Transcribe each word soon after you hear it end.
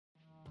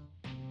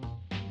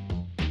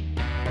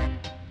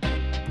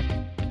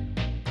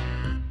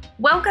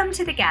Welcome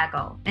to The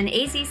Gaggle, an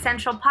AZ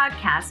Central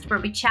podcast where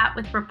we chat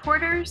with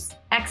reporters,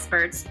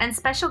 experts, and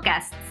special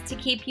guests to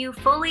keep you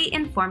fully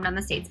informed on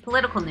the state's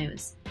political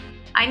news.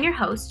 I'm your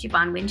host,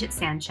 Yvonne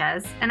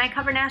Wingett-Sanchez, and I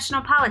cover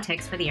national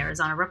politics for the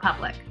Arizona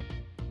Republic.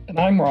 And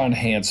I'm Ron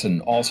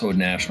Hansen, also a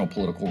national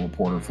political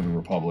reporter for the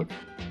Republic.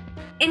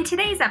 In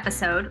today's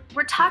episode,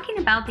 we're talking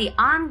about the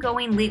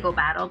ongoing legal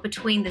battle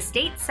between the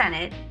state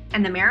Senate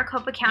and the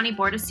Maricopa County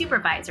Board of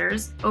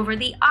Supervisors over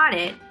the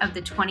audit of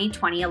the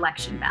 2020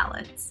 election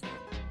ballots.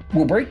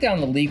 We'll break down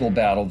the legal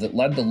battle that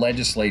led the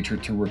legislature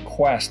to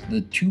request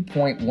the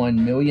 2.1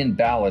 million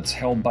ballots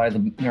held by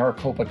the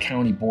Maricopa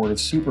County Board of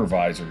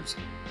Supervisors.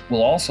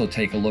 We'll also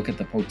take a look at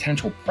the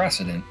potential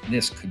precedent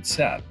this could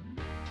set.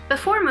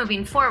 Before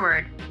moving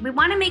forward, we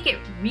want to make it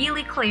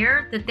really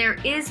clear that there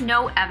is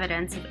no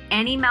evidence of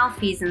any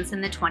malfeasance in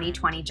the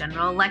 2020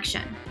 general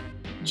election.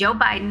 Joe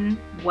Biden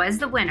was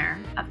the winner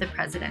of the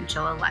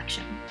presidential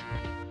election.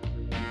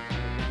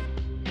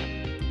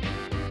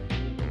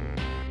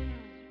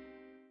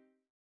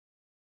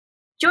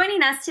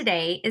 Joining us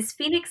today is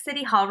Phoenix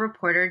City Hall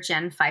reporter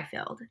Jen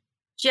Fifield.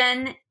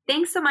 Jen,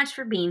 thanks so much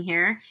for being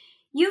here.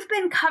 You've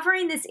been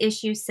covering this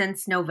issue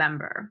since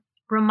November.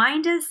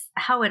 Remind us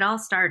how it all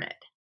started.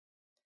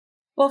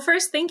 Well,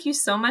 first, thank you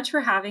so much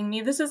for having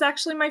me. This is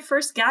actually my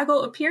first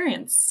Gaggle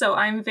appearance, so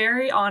I'm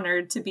very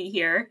honored to be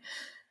here.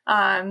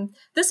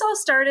 This all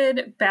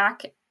started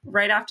back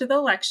right after the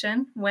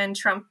election when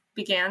Trump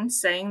began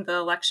saying the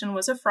election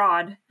was a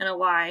fraud and a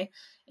lie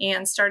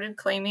and started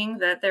claiming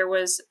that there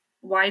was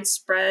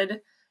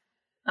widespread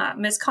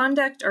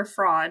misconduct or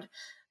fraud.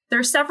 There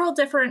are several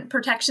different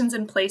protections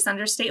in place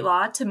under state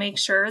law to make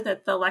sure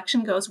that the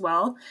election goes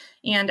well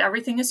and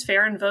everything is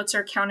fair and votes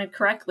are counted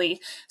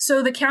correctly.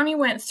 So the county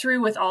went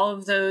through with all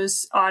of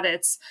those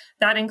audits.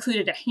 That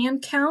included a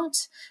hand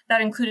count,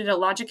 that included a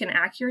logic and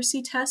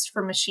accuracy test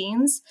for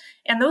machines.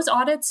 And those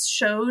audits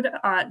showed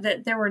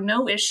that there were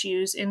no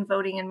issues in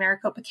voting in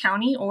Maricopa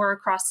County or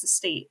across the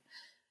state.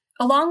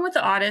 Along with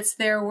the audits,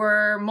 there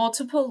were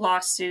multiple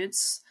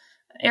lawsuits.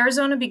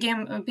 Arizona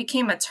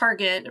became a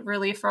target,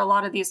 really, for a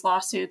lot of these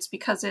lawsuits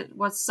because it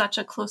was such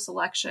a close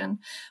election.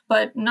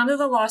 But none of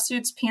the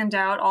lawsuits panned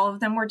out. All of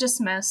them were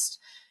dismissed.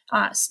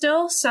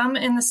 Still, some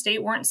in the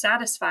state weren't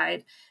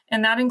satisfied,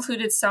 and that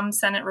included some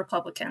Senate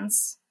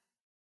Republicans.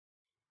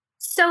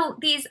 So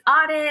these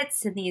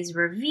audits and these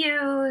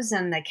reviews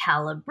and the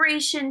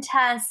calibration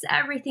tests,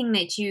 everything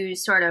that you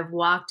sort of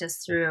walked us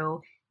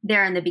through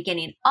there in the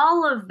beginning,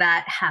 all of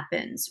that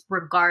happens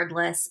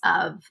regardless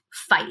of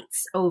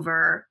fights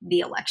over the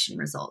election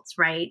results,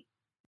 right?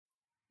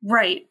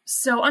 Right.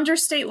 So under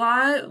state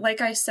law, like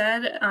I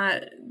said,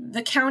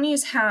 the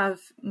counties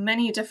have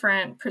many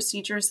different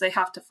procedures they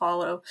have to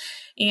follow.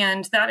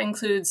 And that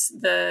includes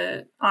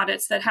the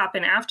audits that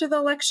happen after the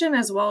election,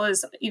 as well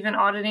as even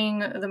auditing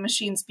the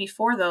machines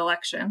before the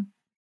election.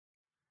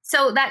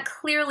 So that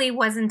clearly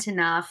wasn't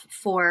enough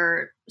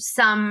for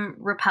some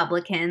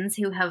Republicans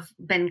who have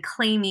been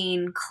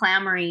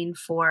clamoring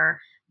for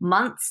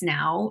months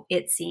now,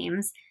 it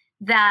seems,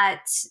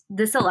 that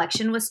this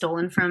election was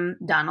stolen from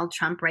Donald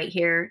Trump right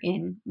here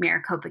in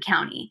Maricopa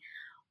County.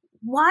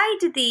 Why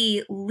did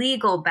the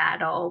legal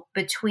battle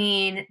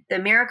between the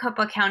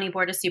Maricopa County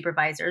Board of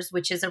Supervisors,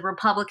 which is a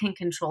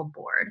Republican-controlled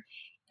board,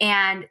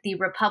 and the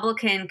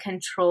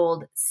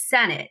Republican-controlled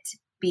Senate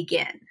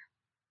begin?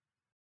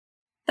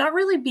 That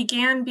really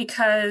began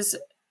because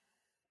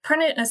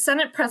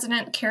Senate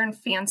President Karen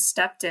Fann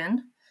stepped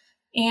in,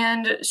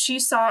 and she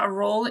saw a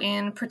role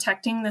in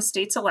protecting the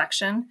state's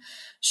election.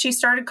 She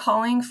started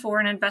calling for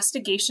an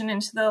investigation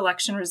into the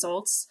election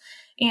results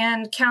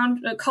and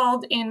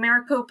called in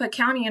Maricopa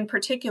County in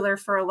particular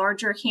for a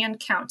larger hand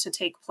count to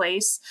take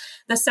place.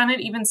 The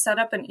Senate even set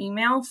up an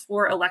email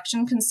for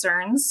election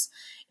concerns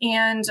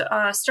and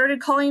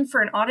started calling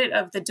for an audit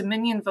of the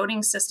Dominion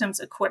voting systems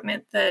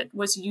equipment that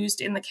was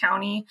used in the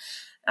county.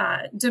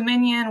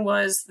 Dominion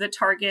was the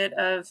target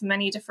of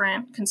many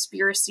different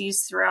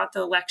conspiracies throughout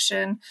the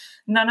election.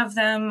 None of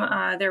them,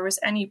 there was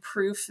any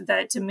proof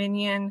that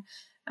Dominion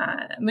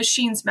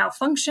machines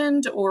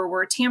malfunctioned or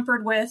were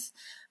tampered with.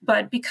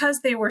 But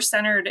because they were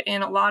centered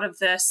in a lot of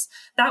this,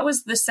 that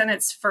was the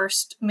Senate's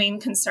first main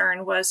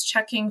concern, was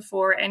checking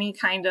for any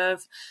kind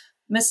of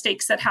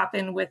mistakes that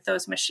happened with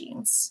those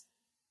machines.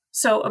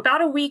 So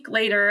about a week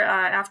later,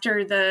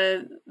 after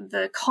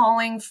the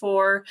calling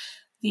for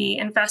the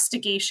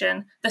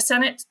investigation, the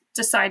Senate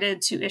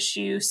decided to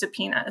issue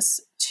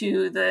subpoenas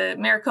to the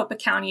Maricopa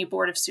County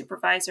Board of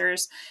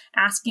Supervisors,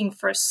 asking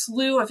for a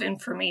slew of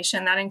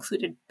information that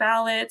included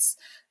ballots,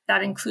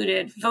 that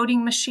included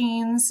voting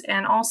machines,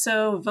 and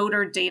also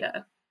voter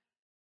data.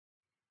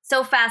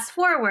 So fast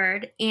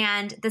forward,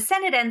 and the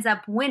Senate ends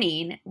up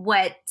winning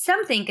what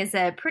some think is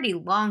a pretty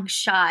long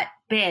shot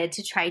bid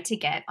to try to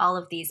get all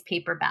of these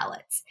paper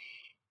ballots.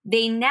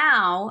 They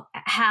now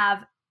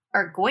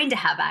are going to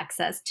have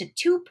access to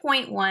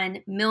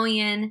 2.1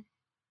 million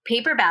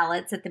paper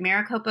ballots at the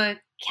Maricopa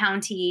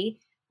County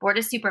Board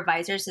of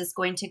Supervisors is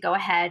going to go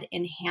ahead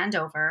and hand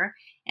over.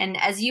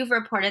 And as you've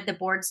reported, the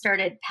board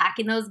started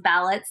packing those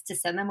ballots to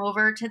send them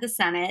over to the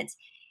Senate.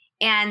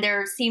 And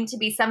there seemed to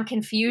be some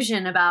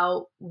confusion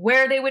about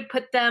where they would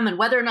put them and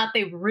whether or not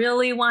they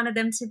really wanted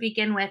them to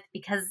begin with.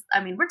 Because,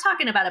 I mean, we're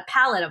talking about a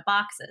pallet of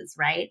boxes,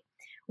 right?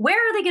 Where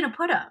are they going to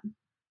put them?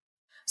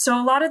 So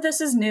a lot of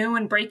this is new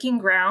and breaking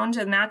ground,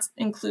 and that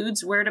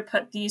includes where to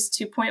put these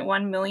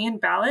 2.1 million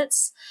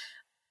ballots.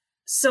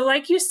 So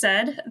like you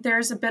said,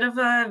 there's a bit of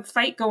a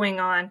fight going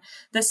on.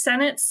 The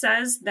Senate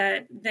says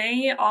that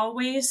they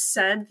always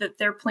said that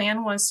their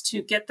plan was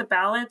to get the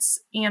ballots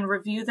and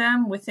review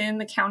them within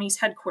the county's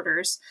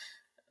headquarters,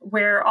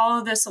 where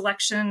all the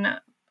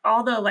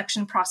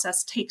election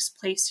process takes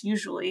place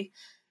usually.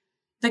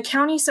 The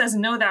county says,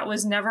 no, that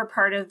was never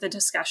part of the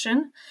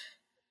discussion.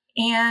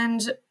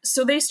 And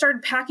so they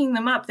started packing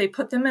them up. They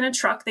put them in a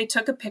truck. They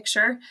took a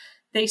picture.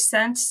 They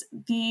sent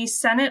the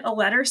Senate a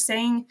letter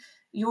saying,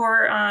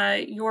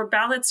 your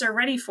ballots are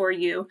ready for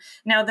you.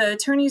 Now, the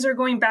attorneys are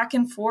going back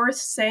and forth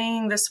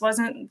saying this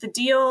wasn't the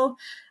deal.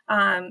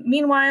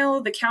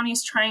 Meanwhile, the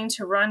county's trying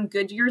to run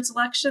Goodyear's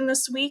election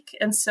this week.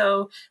 And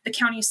so the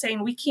county's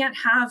saying we can't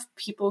have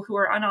people who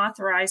are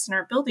unauthorized in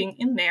our building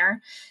in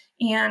there.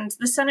 And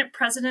the Senate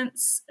president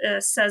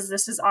says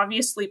this is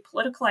obviously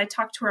political. I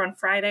talked to her on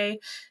Friday.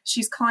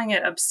 She's calling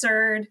it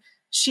absurd.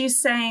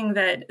 She's saying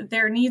that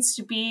there needs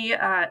to be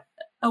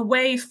a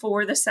way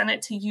for the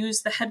Senate to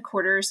use the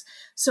headquarters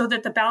so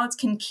that the ballots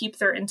can keep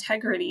their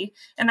integrity.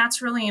 And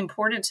that's really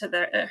important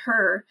to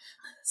her.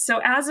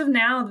 So as of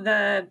now,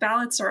 the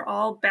ballots are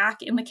all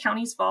back in the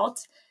county's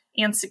vault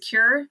and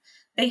secure.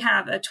 They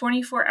have a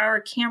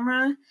 24-hour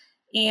camera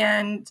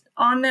and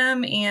on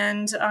them,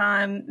 and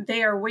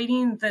they are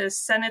waiting the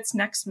Senate's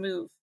next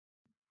move.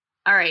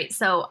 All right.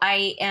 So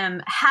I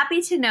am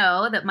happy to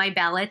know that my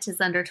ballot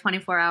is under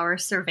 24-hour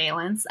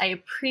surveillance. I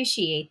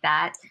appreciate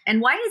that.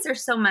 And why is there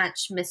so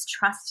much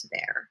mistrust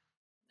there?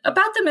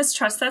 About the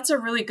mistrust, that's a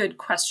really good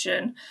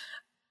question.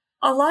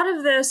 A lot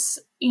of this,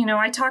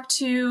 I talked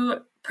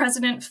to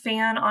President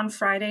Fan on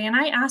Friday, and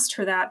I asked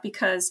her that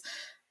because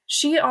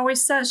she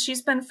always says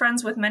she's been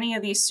friends with many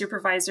of these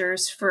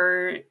supervisors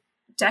for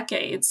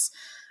decades,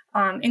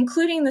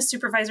 including the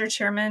supervisor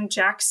chairman,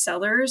 Jack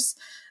Sellers.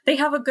 They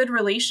have a good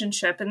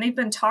relationship and they've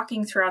been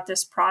talking throughout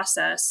this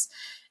process.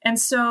 And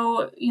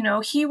so,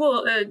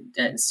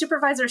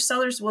 Supervisor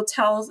Sellers will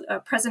tell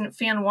President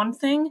Fan one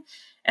thing,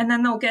 and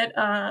then they'll get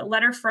a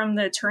letter from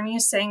the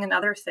attorneys saying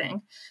another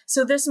thing.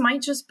 So this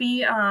might just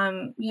be,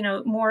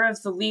 more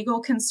of the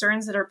legal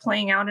concerns that are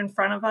playing out in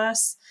front of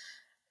us.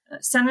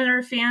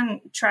 Senator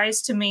Fan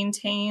tries to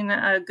maintain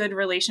a good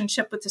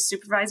relationship with the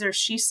supervisors,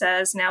 she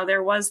says. Now,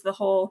 there was the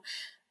whole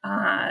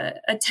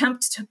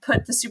attempt to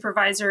put the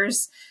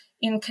supervisors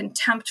in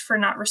contempt for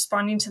not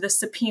responding to the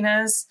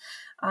subpoenas,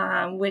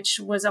 which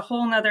was a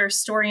whole nother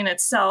story in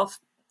itself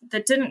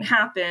that didn't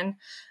happen.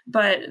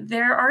 But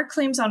there are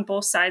claims on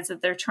both sides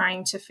that they're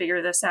trying to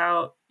figure this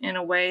out in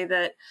a way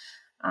that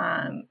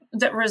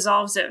that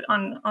resolves it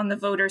on the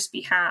voters'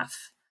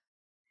 behalf.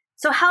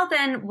 So how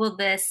then will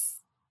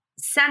this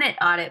Senate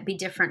audit be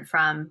different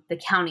from the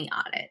county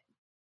audit?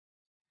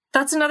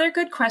 That's another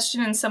good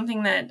question, and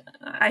something that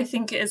I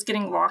think is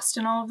getting lost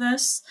in all of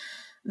this.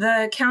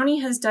 The county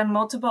has done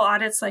multiple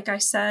audits, like I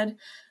said,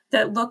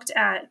 that looked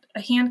at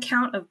a hand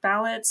count of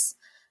ballots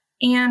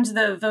and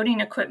the voting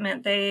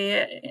equipment.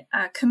 They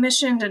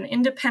commissioned an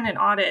independent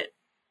audit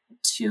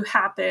to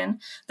happen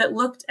that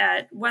looked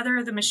at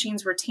whether the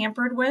machines were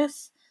tampered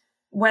with,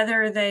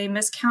 whether they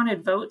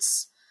miscounted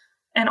votes.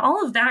 And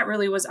all of that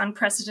really was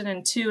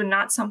unprecedented too, and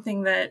not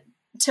something that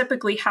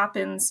typically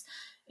happens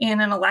in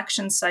an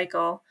election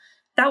cycle.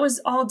 That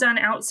was all done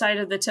outside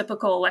of the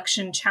typical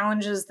election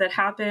challenges that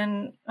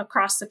happen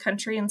across the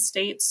country and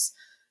states.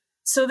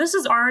 So this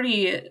is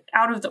already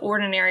out of the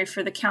ordinary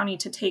for the county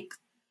to take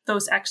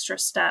those extra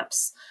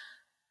steps.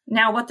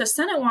 Now, what the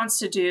Senate wants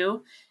to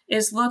do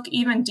is look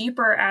even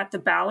deeper at the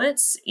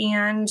ballots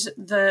and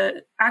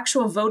the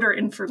actual voter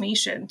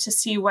information to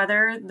see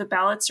whether the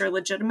ballots are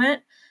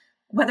legitimate,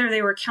 whether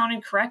they were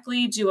counted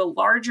correctly, do a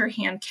larger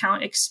hand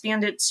count,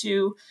 expand it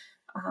to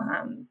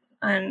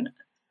an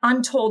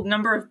untold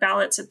number of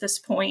ballots at this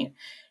point,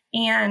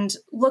 and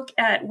look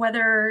at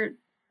whether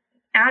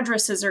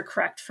addresses are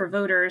correct for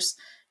voters,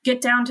 get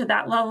down to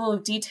that level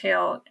of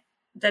detail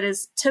that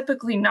is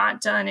typically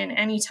not done in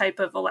any type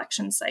of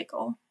election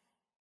cycle.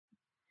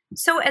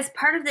 So as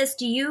part of this,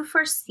 do you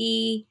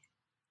foresee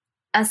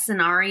a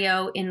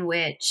scenario in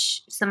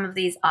which some of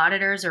these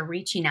auditors are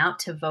reaching out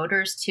to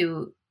voters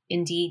to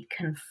indeed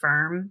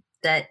confirm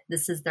that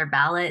this is their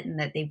ballot and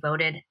that they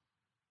voted,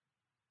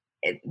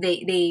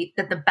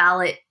 that the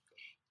ballot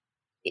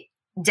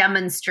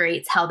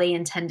demonstrates how they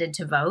intended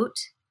to vote?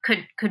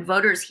 Could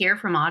voters hear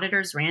from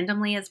auditors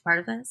randomly as part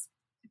of this?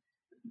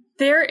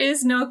 There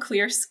is no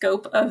clear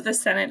scope of the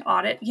Senate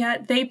audit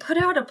yet. They put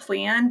out a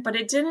plan, but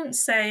it didn't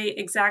say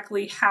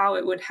exactly how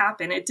it would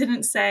happen. It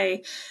didn't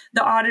say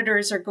the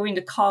auditors are going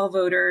to call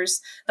voters,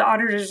 the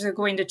auditors are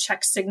going to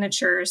check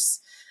signatures.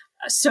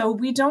 So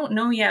we don't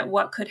know yet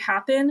what could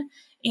happen.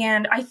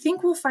 And I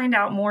think we'll find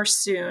out more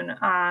soon.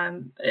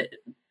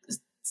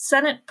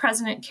 Senate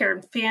President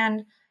Karen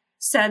Fann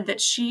said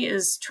that she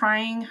is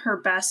trying her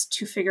best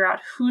to figure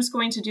out who's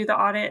going to do the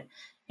audit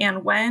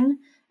and when,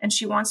 and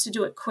she wants to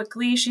do it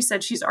quickly. She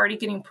said she's already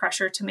getting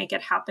pressure to make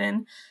it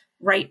happen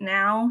right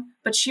now,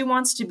 but she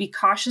wants to be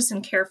cautious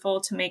and careful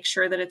to make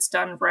sure that it's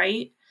done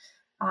right.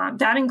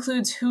 That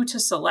includes who to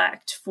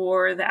select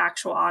for the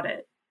actual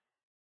audit.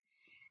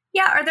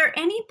 Yeah. Are there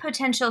any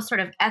potential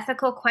sort of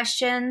ethical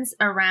questions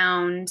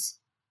around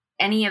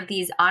any of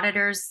these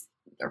auditors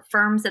or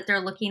firms that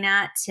they're looking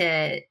at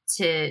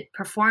to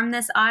perform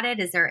this audit?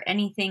 Is there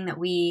anything that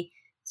we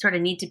sort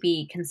of need to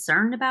be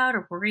concerned about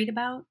or worried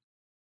about?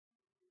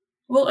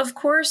 Well, of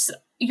course,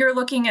 you're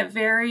looking at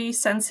very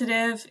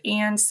sensitive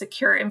and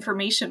secure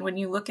information when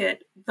you look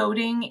at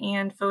voting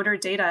and voter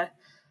data.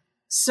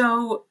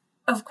 So,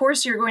 of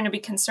course, you're going to be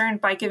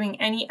concerned by giving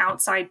any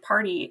outside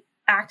party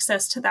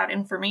access to that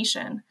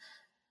information.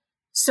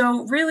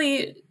 So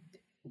really,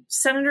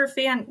 Senator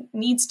Fann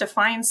needs to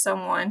find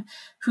someone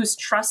who's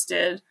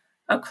trusted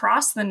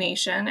across the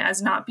nation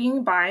as not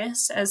being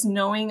biased, as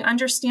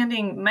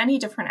understanding many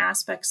different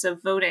aspects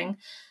of voting.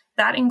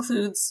 That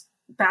includes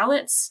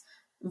ballots,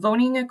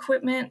 voting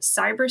equipment,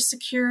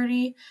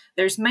 cybersecurity.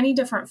 There's many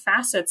different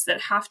facets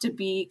that have to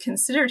be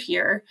considered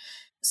here.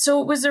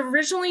 So it was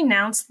originally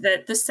announced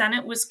that the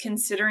Senate was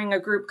considering a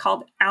group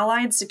called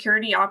Allied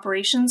Security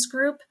Operations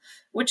Group,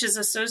 which is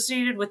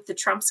associated with the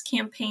Trump's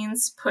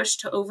campaign's push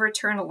to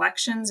overturn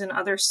elections in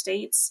other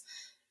states.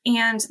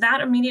 And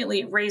that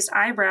immediately raised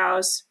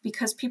eyebrows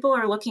because people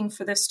are looking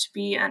for this to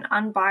be an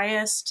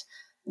unbiased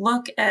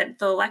look at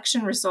the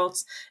election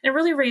results. It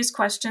really raised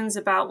questions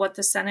about what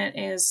the Senate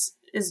is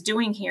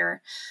doing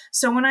here.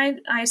 So when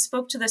I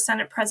spoke to the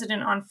Senate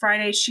president on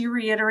Friday, she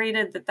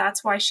reiterated that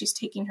that's why she's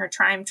taking her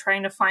time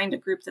trying to find a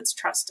group that's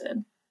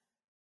trusted.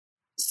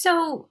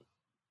 So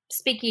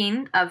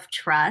speaking of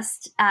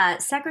trust,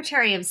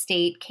 Secretary of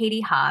State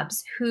Katie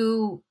Hobbs,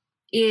 who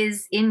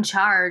is in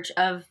charge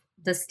of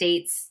the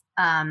state's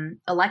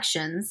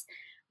elections,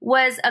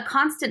 was a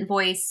constant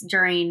voice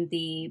during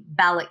the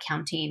ballot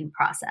counting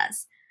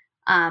process.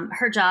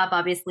 Her job,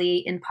 obviously,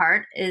 in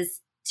part,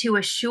 is to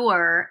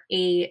assure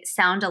a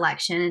sound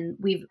election. And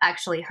we've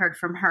actually heard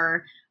from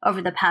her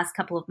over the past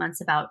couple of months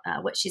about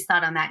what she's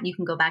thought on that. And you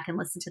can go back and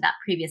listen to that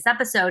previous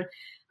episode.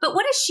 But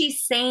what is she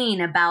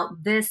saying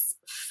about this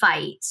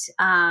fight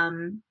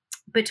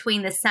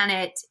between the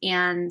Senate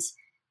and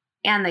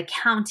the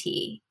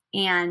county?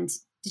 And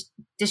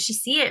does she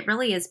see it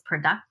really as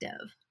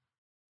productive?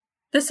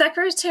 The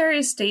Secretary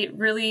of State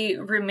really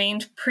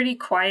remained pretty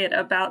quiet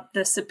about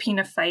the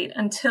subpoena fight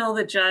until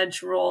the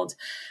judge ruled.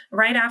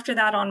 Right after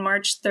that, on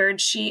March 3rd,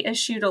 she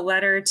issued a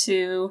letter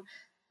to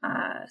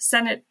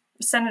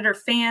Senator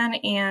Fann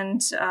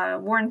and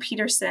Warren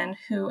Peterson,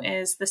 who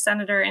is the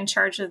senator in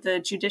charge of the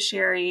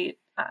Judiciary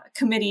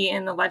Committee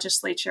in the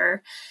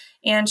legislature.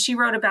 And she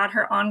wrote about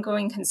her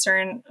ongoing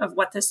concern of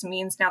what this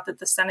means now that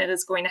the Senate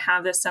is going to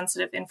have this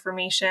sensitive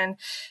information.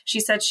 She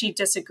said she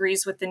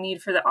disagrees with the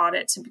need for the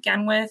audit to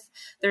begin with.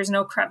 There's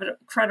no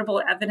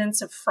credible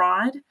evidence of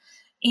fraud.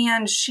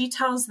 And she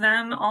tells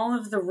them all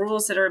of the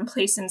rules that are in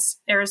place in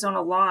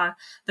Arizona law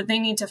that they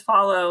need to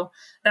follow.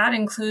 That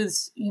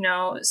includes,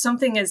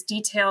 something as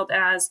detailed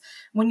as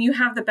when you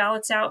have the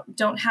ballots out,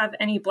 don't have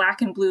any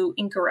black and blue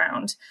ink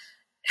around.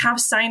 Have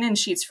sign-in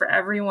sheets for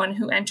everyone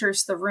who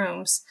enters the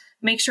rooms.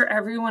 Make sure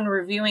everyone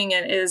reviewing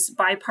it is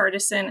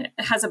bipartisan,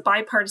 has a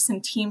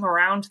bipartisan team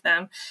around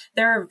them.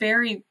 There are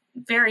very,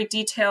 very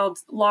detailed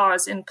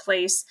laws in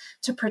place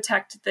to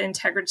protect the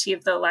integrity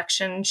of the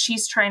election.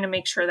 She's trying to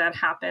make sure that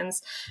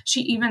happens.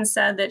 She even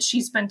said that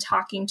she's been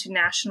talking to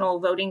national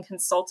voting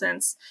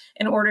consultants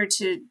in order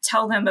to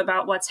tell them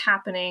about what's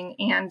happening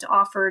and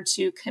offer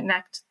to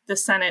connect the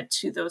Senate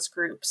to those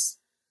groups.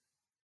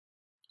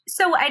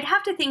 So I'd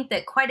have to think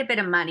that quite a bit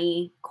of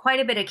money,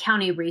 quite a bit of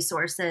county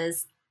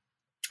resources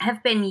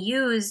have been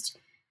used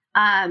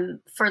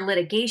for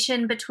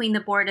litigation between the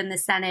board and the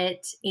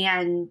Senate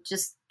and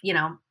just,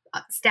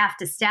 staff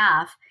to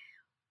staff.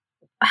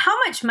 How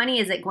much money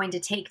is it going to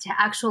take to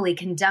actually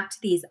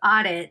conduct these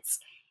audits,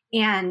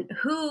 and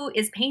who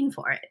is paying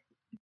for it?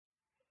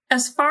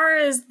 As far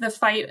as the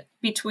fight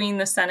between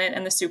the Senate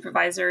and the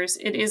supervisors,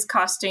 it is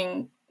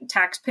costing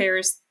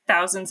taxpayers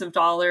thousands of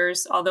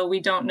dollars, although we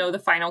don't know the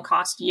final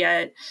cost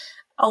yet.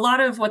 A lot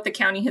of what the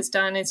county has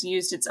done is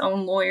used its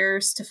own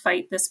lawyers to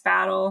fight this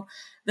battle.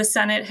 The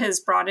Senate has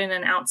brought in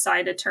an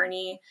outside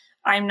attorney.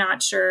 I'm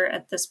not sure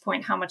at this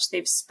point how much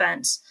they've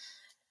spent.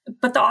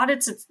 But the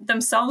audits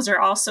themselves are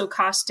also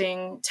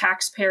costing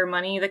taxpayer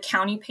money. The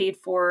county paid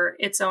for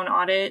its own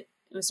audit.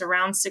 It was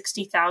around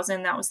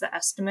 $60,000. That was the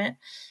estimate.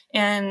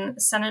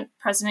 And Senate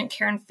President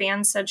Karen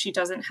Fann said she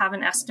doesn't have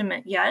an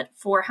estimate yet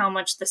for how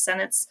much the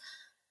Senate's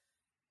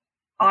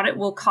audit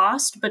will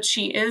cost, but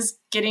she is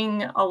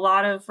getting a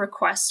lot of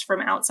requests from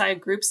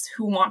outside groups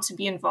who want to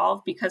be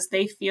involved because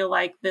they feel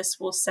like this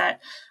will set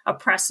a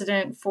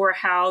precedent for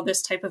how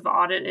this type of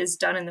audit is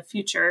done in the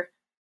future.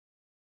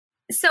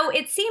 So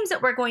it seems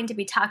that we're going to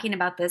be talking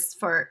about this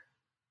for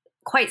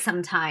quite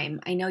some time.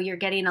 I know you're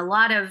getting a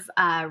lot of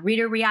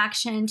reader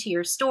reaction to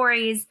your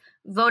stories.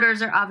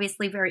 Voters are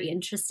obviously very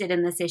interested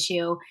in this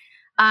issue.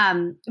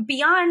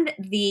 Beyond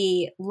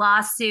the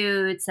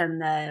lawsuits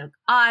and the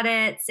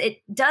audits, it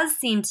does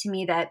seem to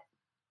me that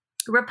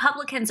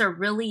Republicans are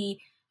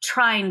really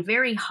trying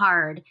very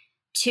hard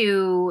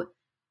to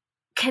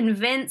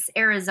convince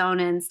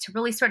Arizonans to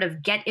really sort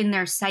of get in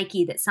their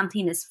psyche that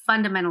something is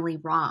fundamentally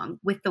wrong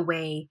with the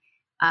way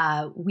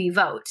we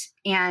vote.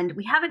 And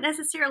we haven't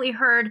necessarily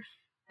heard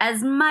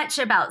as much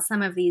about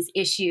some of these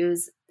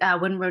issues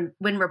when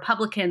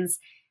Republicans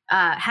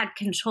had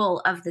control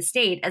of the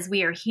state as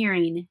we are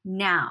hearing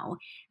now.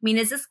 I mean,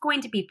 is this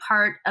going to be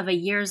part of a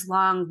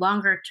years-long,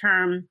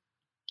 longer-term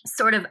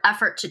sort of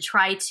effort to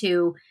try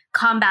to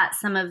combat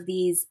some of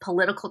these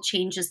political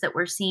changes that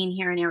we're seeing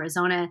here in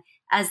Arizona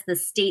as the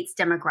state's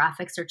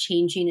demographics are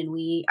changing and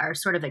we are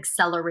sort of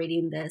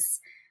accelerating this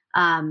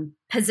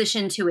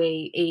position to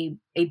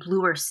a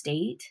bluer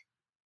state?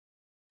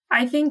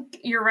 I think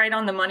you're right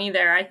on the money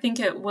there. I think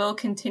it will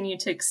continue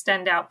to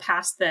extend out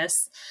past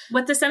this.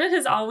 What the Senate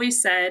has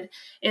always said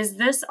is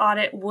this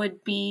audit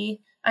would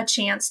be a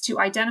chance to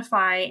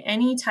identify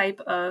any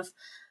type of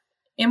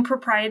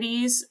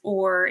improprieties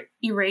or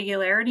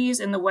irregularities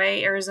in the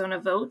way Arizona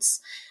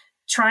votes,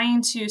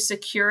 trying to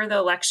secure the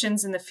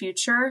elections in the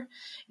future.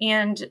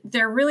 And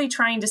they're really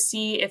trying to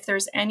see if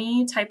there's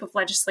any type of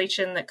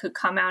legislation that could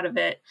come out of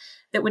it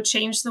that would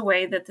change the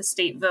way that the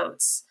state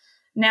votes.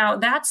 Now,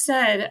 that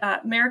said,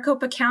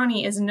 Maricopa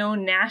County is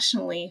known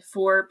nationally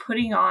for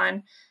putting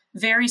on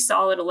very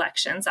solid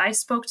elections. I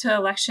spoke to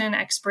election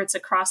experts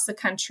across the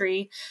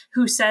country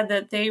who said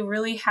that they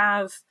really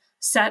have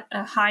set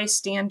a high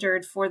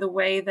standard for the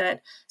way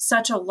that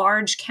such a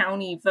large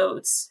county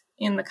votes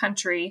in the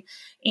country.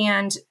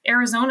 And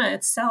Arizona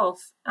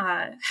itself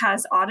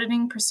has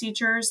auditing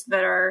procedures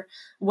that are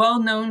well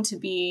known to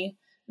be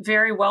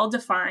very well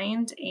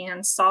defined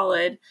and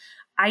solid.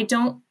 I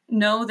don't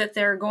know that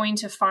they're going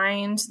to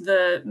find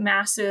the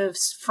massive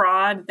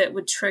fraud that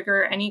would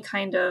trigger any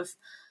kind of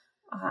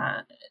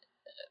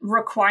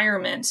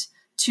requirement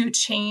to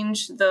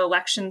change the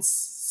election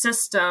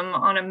system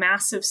on a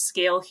massive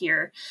scale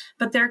here.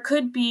 But there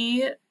could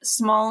be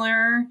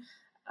smaller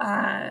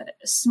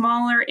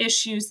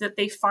issues that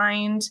they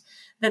find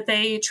that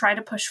they try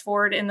to push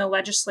forward in the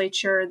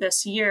legislature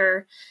this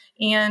year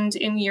and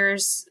in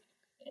years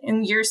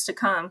to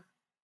come.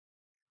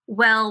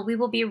 Well, we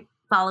will be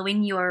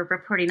following your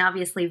reporting,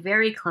 obviously,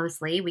 very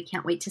closely. We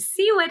can't wait to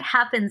see what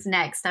happens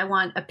next. I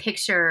want a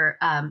picture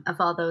of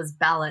all those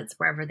ballots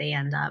wherever they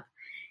end up.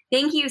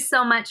 Thank you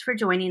so much for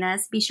joining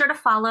us. Be sure to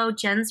follow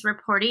Jen's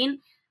reporting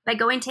by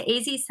going to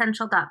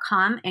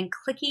azcentral.com and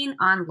clicking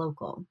on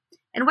local.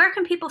 And where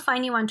can people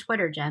find you on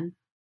Twitter, Jen?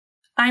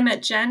 I'm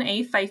at Jen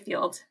A.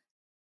 Fifield.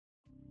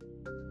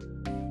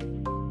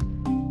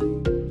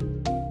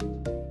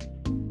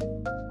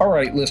 All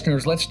right,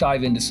 listeners, let's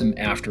dive into some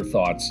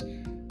afterthoughts.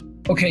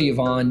 Okay,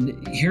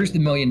 Yvonne, here's the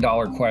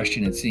million-dollar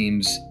question, it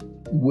seems.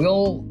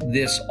 Will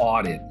this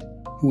audit,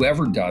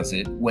 whoever does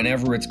it,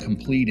 whenever it's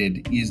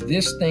completed, is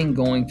this thing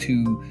going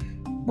to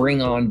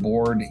bring on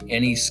board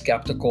any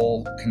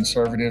skeptical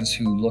conservatives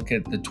who look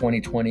at the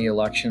 2020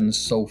 elections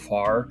so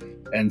far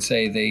and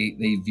say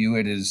they view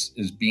it as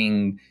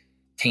being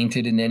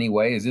tainted in any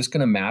way? Is this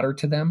going to matter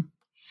to them?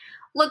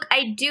 Look,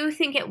 I do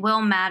think it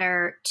will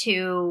matter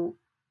to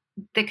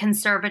the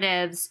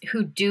conservatives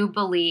who do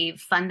believe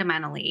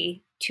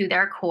fundamentally to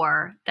their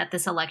core that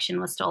this election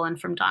was stolen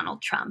from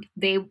Donald Trump.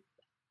 They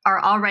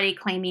are already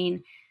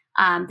claiming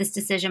this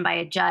decision by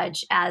a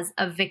judge as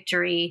a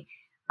victory.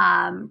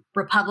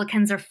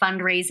 Republicans are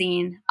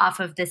fundraising off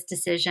of this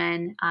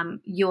decision.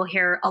 You'll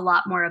hear a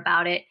lot more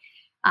about it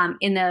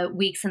in the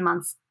weeks and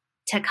months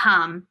to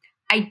come.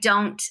 I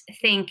don't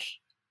think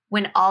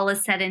when all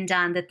is said and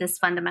done that this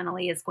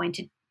fundamentally is going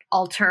to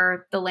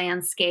alter the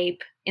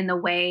landscape in the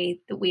way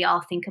that we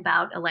all think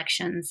about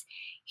elections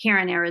here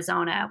in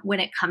Arizona when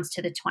it comes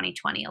to the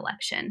 2020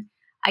 election.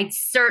 I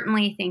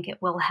certainly think it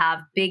will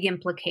have big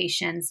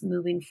implications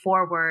moving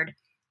forward,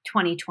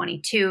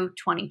 2022,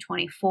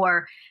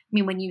 2024. I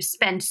mean, when you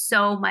spend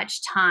so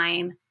much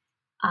time,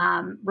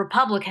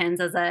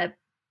 Republicans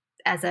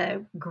as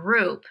a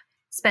group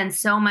spend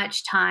so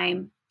much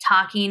time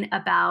talking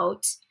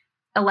about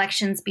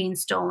elections being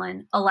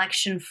stolen,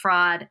 election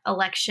fraud,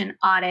 election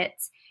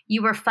audits,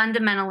 you were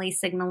fundamentally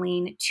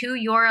signaling to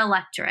your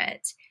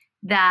electorate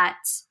that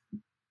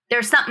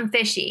there's something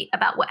fishy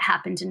about what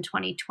happened in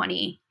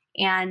 2020.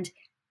 And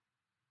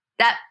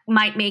that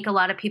might make a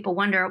lot of people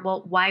wonder,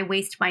 well, why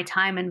waste my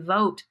time and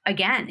vote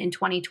again in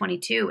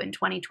 2022 and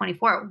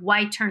 2024?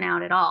 Why turn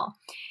out at all?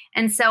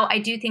 And so I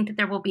do think that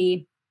there will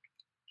be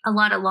a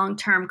lot of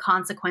long-term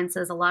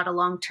consequences, a lot of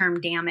long-term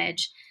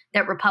damage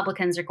that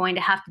Republicans are going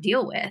to have to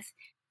deal with.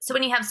 So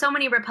when you have so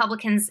many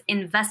Republicans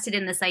invested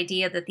in this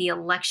idea that the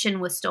election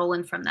was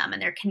stolen from them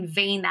and they're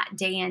conveying that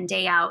day in,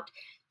 day out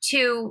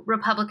to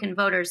Republican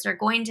voters, they're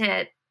going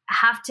to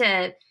have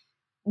to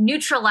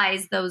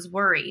neutralize those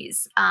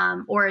worries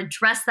or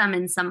address them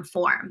in some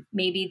form.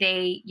 Maybe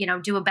they,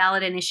 do a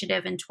ballot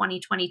initiative in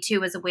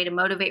 2022 as a way to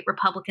motivate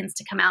Republicans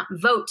to come out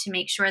and vote to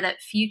make sure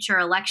that future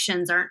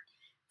elections aren't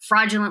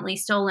fraudulently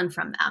stolen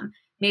from them.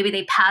 Maybe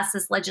they pass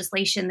this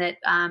legislation that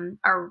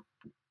our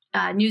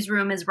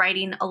newsroom is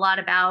writing a lot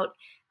about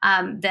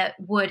that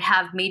would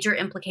have major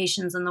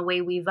implications on the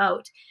way we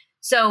vote.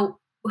 So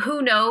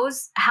who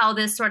knows how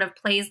this sort of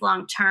plays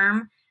long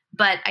term,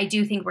 but I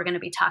do think we're going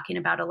to be talking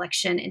about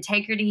election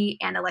integrity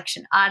and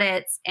election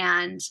audits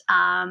and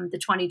the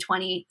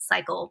 2020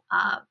 cycle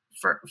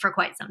for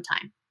quite some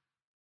time.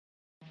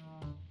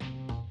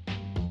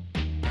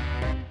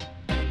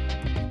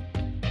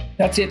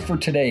 That's it for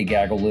today,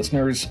 Gaggle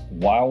listeners.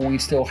 While we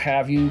still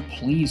have you,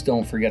 please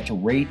don't forget to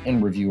rate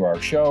and review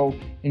our show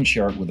and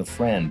share it with a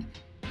friend.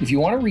 If you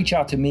want to reach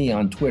out to me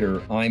on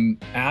Twitter, I'm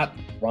at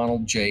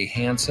Ronald J.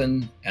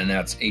 Hansen, and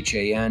that's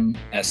Hansen.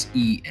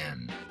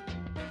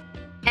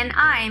 And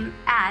I'm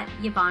at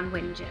Yvonne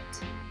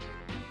Winget.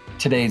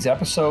 Today's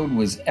episode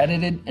was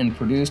edited and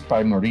produced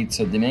by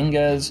Maritza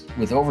Dominguez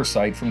with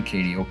oversight from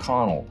Katie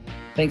O'Connell.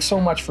 Thanks so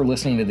much for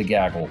listening to The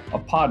Gaggle, a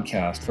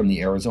podcast from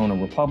the Arizona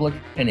Republic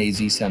and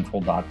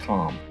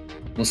azcentral.com.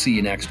 We'll see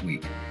you next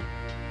week.